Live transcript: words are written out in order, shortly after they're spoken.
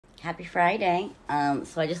Happy Friday.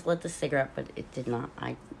 So I just lit the cigarette, but it did not.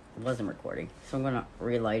 I wasn't recording, so I'm gonna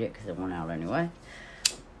relight it because it went out anyway.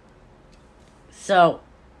 So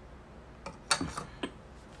I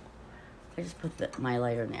just put my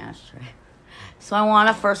lighter in the ashtray. So I want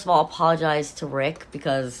to first of all apologize to Rick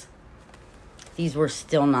because these were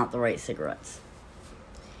still not the right cigarettes.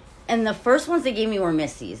 And the first ones they gave me were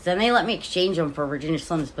Misty's. Then they let me exchange them for Virginia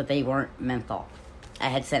Slims, but they weren't menthol. I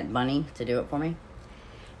had sent Bunny to do it for me.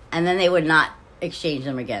 And then they would not exchange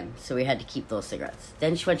them again. So we had to keep those cigarettes.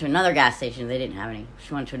 Then she went to another gas station. They didn't have any.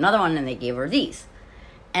 She went to another one and they gave her these.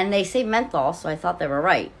 And they say menthol, so I thought they were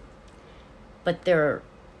right. But they're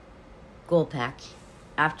gold pack.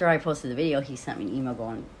 After I posted the video, he sent me an email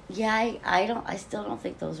going, yeah, I still don't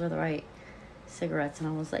think those were the right cigarettes. And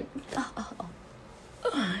I was like,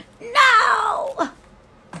 no!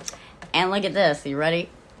 And look at this. Are you ready?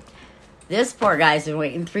 This poor guy's been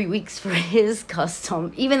waiting 3 weeks for his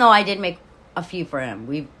custom, even though I did make a few for him.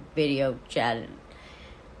 We video chatted.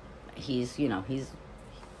 He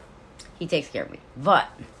takes care of me. But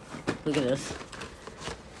look at this.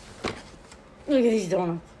 Look at these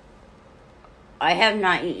donuts. I have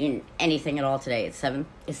not eaten anything at all today. It's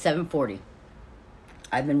 7:40.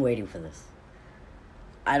 I've been waiting for this.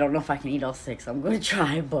 I don't know if I can eat all 6. I'm going to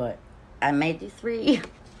try, but I may do 3.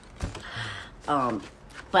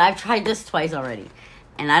 But I've tried this twice already.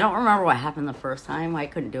 And I don't remember what happened the first time. I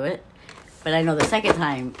couldn't do it. But I know the second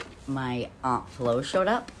time my Aunt Flo showed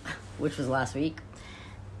up, which was last week.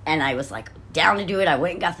 And I was like, down to do it. I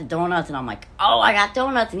went and got the donuts. And I'm like, oh, I got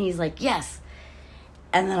donuts. And he's like, yes.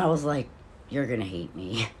 And then I was like, you're going to hate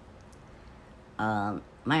me.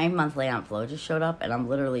 My monthly Aunt Flo just showed up. And I'm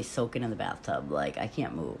literally soaking in the bathtub. Like, I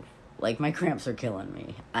can't move. Like, my cramps are killing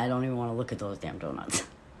me. I don't even want to look at those damn donuts.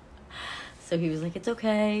 So he was like, it's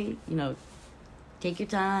okay. Take your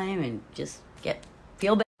time and just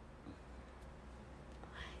feel better.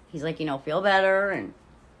 He's like, feel better. And,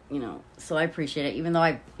 so I appreciate it. Even though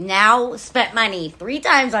I've now spent money 3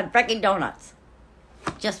 times on freaking donuts.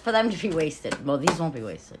 Just for them to be wasted. Well, these won't be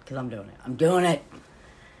wasted because I'm doing it. I'm doing it.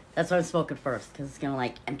 That's why I'm smoking first. Because it's going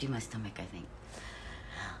to, empty my stomach, I think.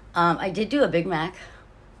 I did do a Big Mac,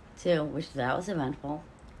 too. Which that was eventful.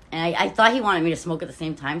 And I thought he wanted me to smoke at the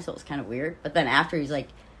same time. So it was kind of weird. But then after, he's like,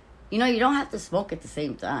 you don't have to smoke at the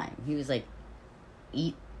same time. He was like,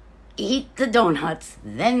 eat the donuts,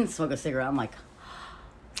 then smoke a cigarette. I'm like,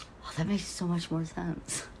 oh, that makes so much more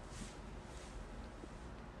sense.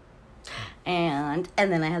 And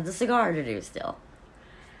then I have the cigar to do still.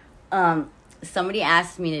 Somebody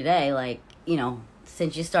asked me today,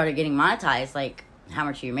 since you started getting monetized, how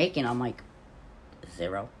much are you making? I'm like,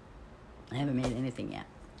 0. I haven't made anything yet.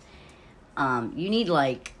 You need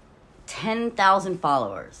 10,000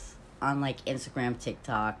 followers on Instagram,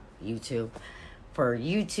 TikTok, YouTube. For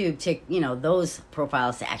YouTube, those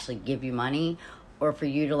profiles to actually give you money, or for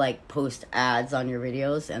you to post ads on your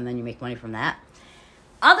videos and then you make money from that.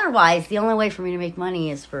 Otherwise, the only way for me to make money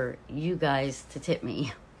is for you guys to tip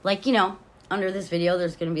me. Under this video,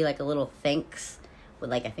 there's going to be a little thanks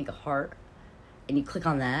with I think a heart, and you click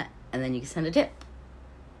on that and then you can send a tip.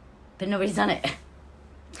 But nobody's done it.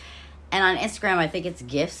 And on Instagram, I think it's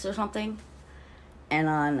gifts or something. And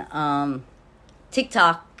on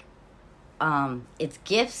TikTok, it's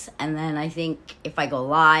gifts, and then I think if I go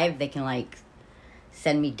live, they can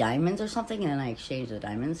send me diamonds or something, and then I exchange the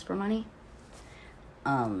diamonds for money.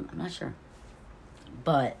 I'm not sure.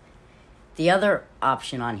 But the other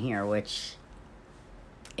option on here, which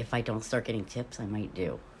if I don't start getting tips, I might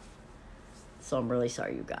do. So I'm really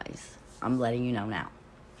sorry, you guys. I'm letting you know now.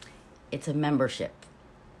 It's a membership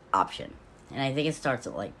option. And I think it starts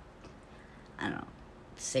at I don't know,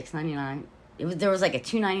 $6.99. There was a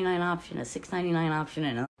 $2.99 option, a $6.99 option,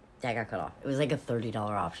 and that got cut off. It was a $30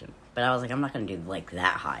 option. But I was like, I'm not going to do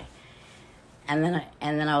that high. And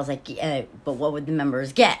then I was like, yeah, but what would the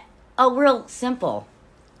members get? Oh, real simple.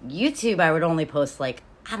 YouTube, I would only post I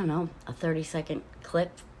don't know, a 30-second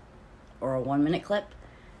clip or a 1-minute clip.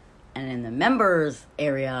 And in the members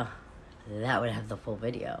area, that would have the full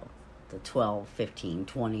video. The 12, 15,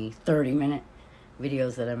 20, 30-minute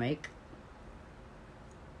videos that I make.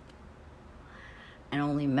 And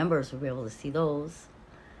only members will be able to see those.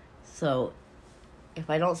 So, if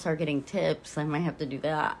I don't start getting tips, I might have to do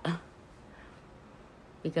that.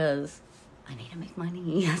 Because I need to make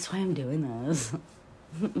money. That's why I'm doing this.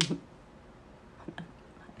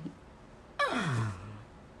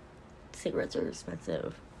 Cigarettes are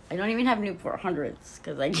expensive. I don't even have Newport 100s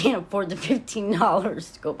because I can't afford the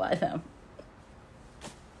 $15 to go buy them.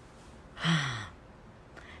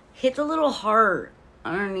 Hit the little heart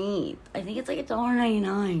underneath. I think it's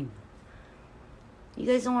 $1.99. You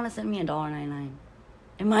guys don't want to send me $1.99.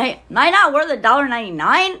 Am I not worth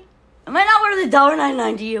 $1.99? Am I not worth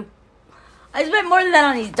 $1.99 to you? I spent more than that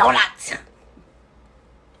on these donuts.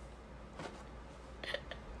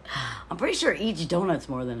 I'm pretty sure each donut's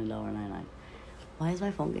more than $1.99. Why is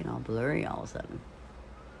my phone getting all blurry all of a sudden?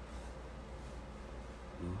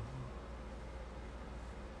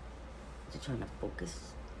 Is it trying to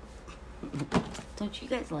focus? Don't you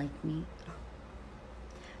guys like me?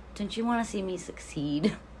 Don't you want to see me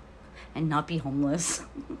succeed and not be homeless?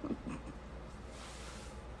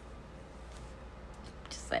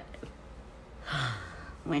 Just saying.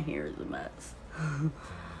 My hair is a mess.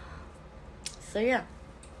 So yeah,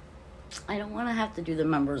 I don't want to have to do the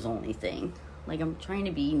members only thing. Like, I'm trying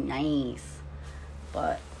to be nice,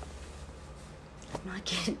 but I'm not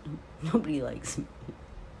getting. Nobody likes me.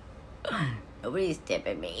 Nobody's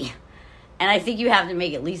tipping me, and I think you have to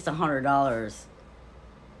make at least $100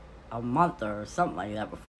 a month or something like that.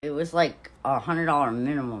 It was like $100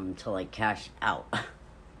 minimum to like cash out.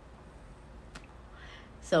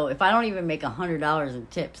 So if I don't even make $100 in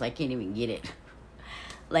tips, I can't even get it.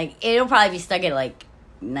 Like, it'll probably be stuck at like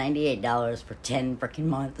 $98 for 10 freaking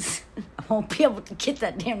months. I won't be able to get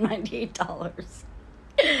that damn $98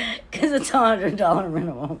 because it's $100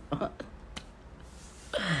 minimum.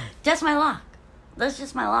 That's my luck. That's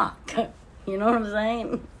just my luck. You know what I'm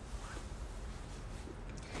saying?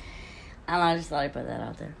 I don't know, I just thought I'd put that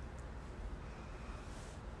out there.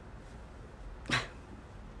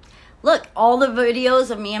 Look, all the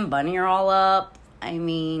videos of me and Bunny are all up. I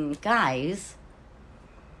mean, guys,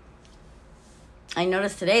 I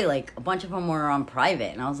noticed today, like, a bunch of them were on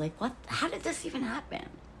private. And I was like, what? How did this even happen?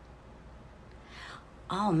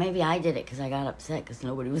 Oh, maybe I did it because I got upset because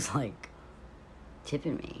nobody was, like,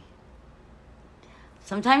 tipping me.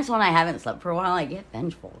 Sometimes when I haven't slept for a while, I get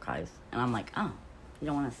vengeful, guys. And I'm like, oh, you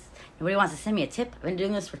don't want to... Nobody wants to send me a tip. I've been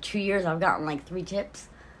doing this for 2 years. I've gotten, like, 3 tips.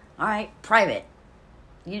 All right, private.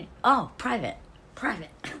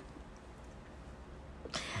 Private.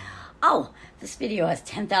 Oh, this video has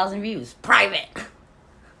 10,000 views. Private.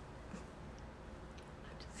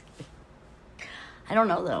 I don't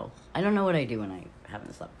know, though. I don't know what I do when I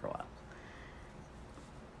haven't slept for a while.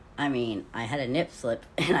 I mean, I had a nip slip,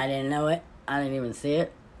 and I didn't know it. I didn't even see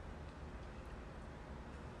it.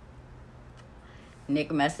 Nick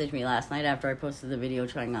messaged me last night after I posted the video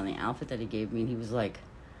trying on the outfit that he gave me, and he was like,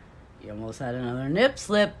 you almost had another nip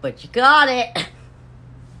slip, but you got it.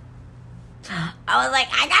 I was like,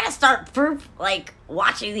 I gotta start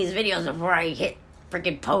watching these videos before I hit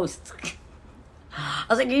freaking post. I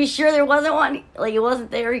was like, are you sure there wasn't one? Like, it wasn't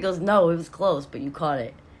there? He goes, no, it was close, but you caught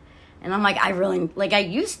it. And I'm like, I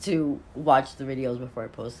used to watch the videos before I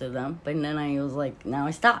posted them, but then I was like, now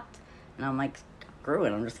I stopped. And I'm like, screw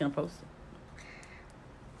it, I'm just gonna post it.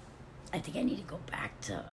 I think I need to go back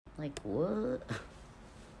to, like, what?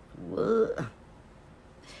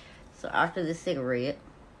 So after this cigarette,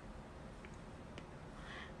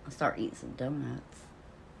 I'll start eating some donuts.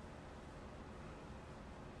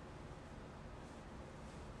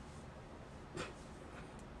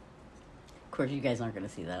 Of course, you guys aren't going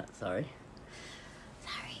to see that. Sorry.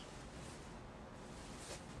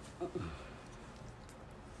 I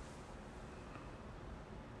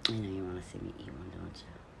know you want to see me eat one, don't you?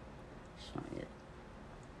 Just want you to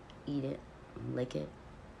eat it, lick it,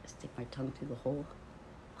 stick my tongue through the hole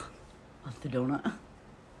of the donut.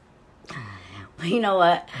 But you know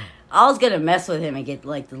what? I was going to mess with him and get,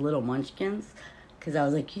 like, the little munchkins. Because I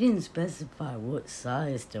was like, you didn't specify what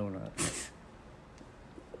size donuts.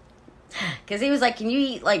 Because he was like, can you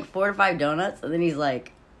eat, like, 4 or 5 donuts? And then he's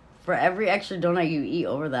like, for every extra donut you eat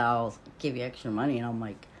over that, I'll give you extra money. And I'm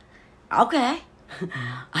like, okay.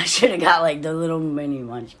 I should have got, like, the little mini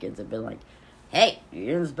munchkins and been like, hey, you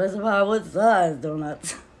didn't specify what size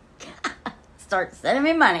donuts. Start sending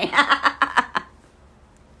me money.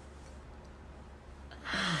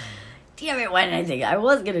 Damn it, why did I think I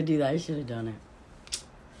was going to do that? I should have done it.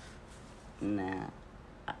 Nah.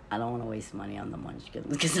 I don't want to waste money on the munchkins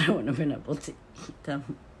because I wouldn't have been able to eat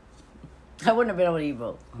them. I wouldn't have been able to eat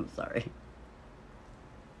both. I'm sorry.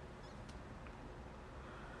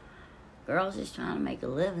 Girls just trying to make a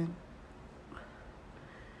living.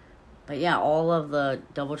 But yeah, all of the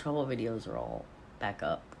Double Trouble videos are all back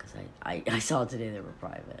up because I saw today they were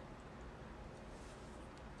private.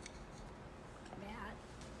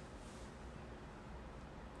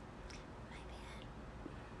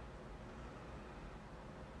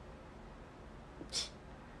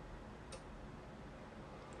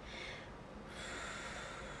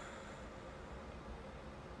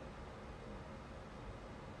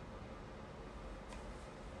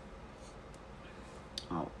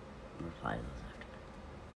 I'll reply to those after.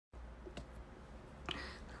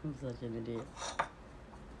 I'm such an idiot.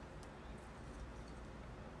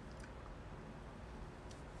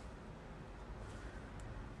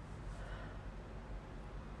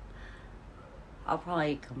 I'll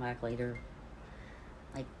probably come back later,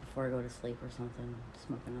 like before I go to sleep or something,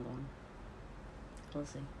 smoke another one. We'll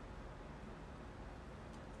see.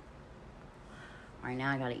 Right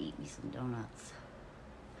now I gotta eat me some donuts.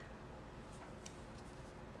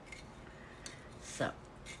 So,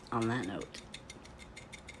 on that note,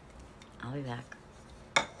 I'll be back.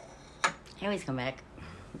 I always come back.